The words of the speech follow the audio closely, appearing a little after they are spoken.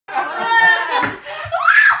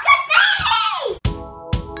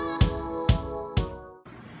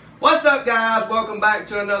up, guys? Welcome back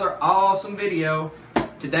to another awesome video.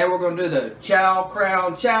 Today we're going to do the Chow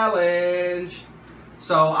Crown Challenge.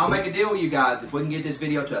 So I'll make a deal with you guys. If we can get this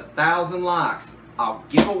video to 1,000 likes, I'll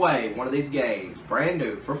give away one of these games, brand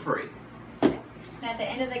new, for free. At the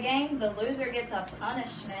end of the game, the loser gets a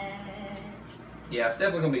punishment. Yeah, it's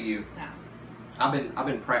definitely going to be you. No. I've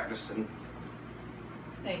been practicing.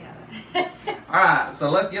 There you have it. Alright,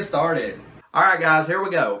 so let's get started. Alright guys, here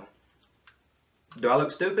we go. Do I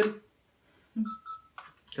look stupid?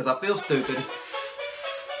 Because I feel stupid.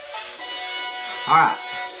 Alright.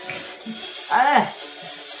 Ah!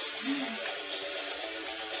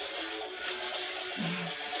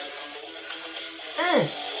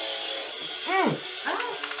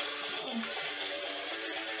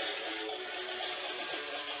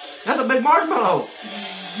 That's a big marshmallow.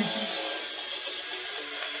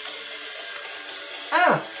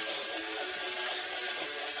 Ah!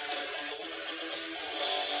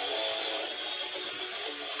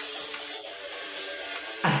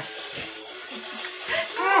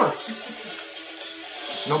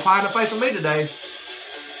 No pie in the face for me today.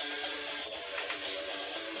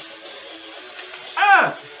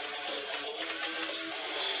 Ah!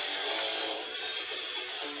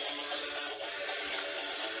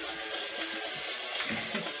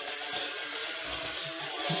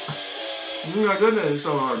 Oh my goodness, it's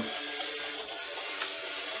so hard.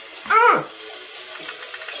 Ah!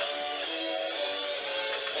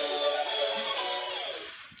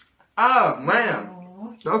 Oh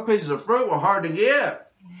man, those pieces of fruit were hard to get.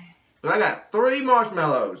 But I got 3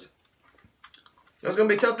 marshmallows. That's gonna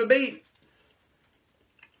be tough to beat.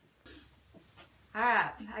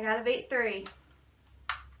 Alright, I gotta beat 3.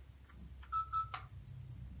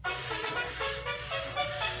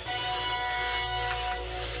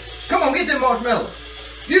 Come on, get them marshmallows.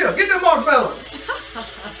 Yeah, get them marshmallows.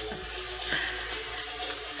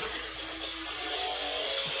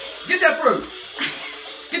 Get that fruit.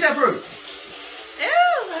 Get that fruit.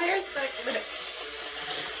 Ew, my hair's stuck in it.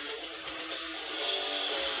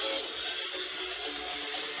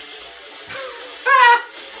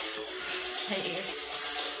 Hate you.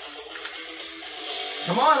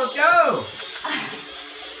 Come on, let's go.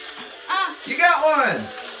 You got one.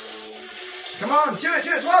 Come on, chew it,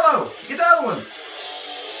 swallow. Get the other ones.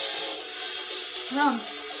 Come on.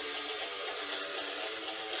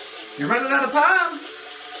 You're running out of time.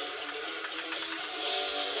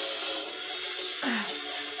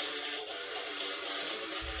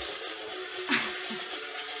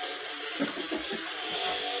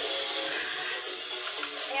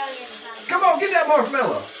 Come on, get that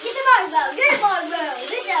marshmallow. Get the marshmallow. Get the marshmallow.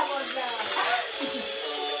 Get that marshmallow.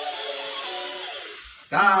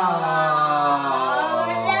 Oh.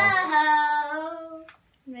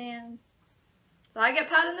 No. Man. So I get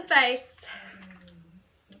pat in the face.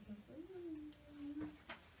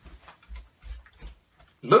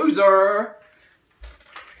 Loser.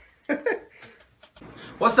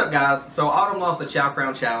 What's up, guys? So Autumn lost the Chow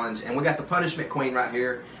Crown Challenge, and we got the punishment queen right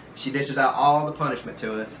here. She dishes out all the punishment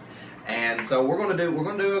to us, and so we're gonna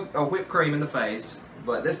do a whipped cream in the face,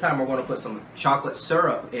 but this time we're gonna put some chocolate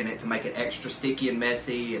syrup in it to make it extra sticky and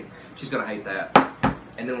messy, and she's gonna hate that.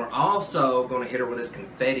 And then we're also gonna hit her with this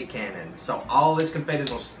confetti cannon, so all this confetti is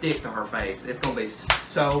gonna stick to her face. It's gonna be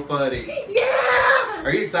so funny. Yeah.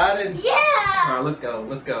 Are you excited? Yeah. All right, let's go.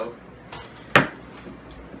 Let's go.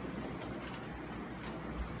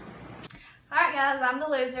 Alright guys, I'm the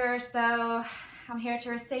loser, so I'm here to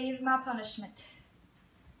receive my punishment.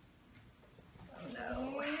 Oh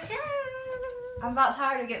no. I'm about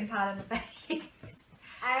tired of getting pat in the face.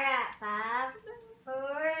 Alright, 5, 4,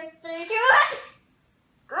 3, 2, 1.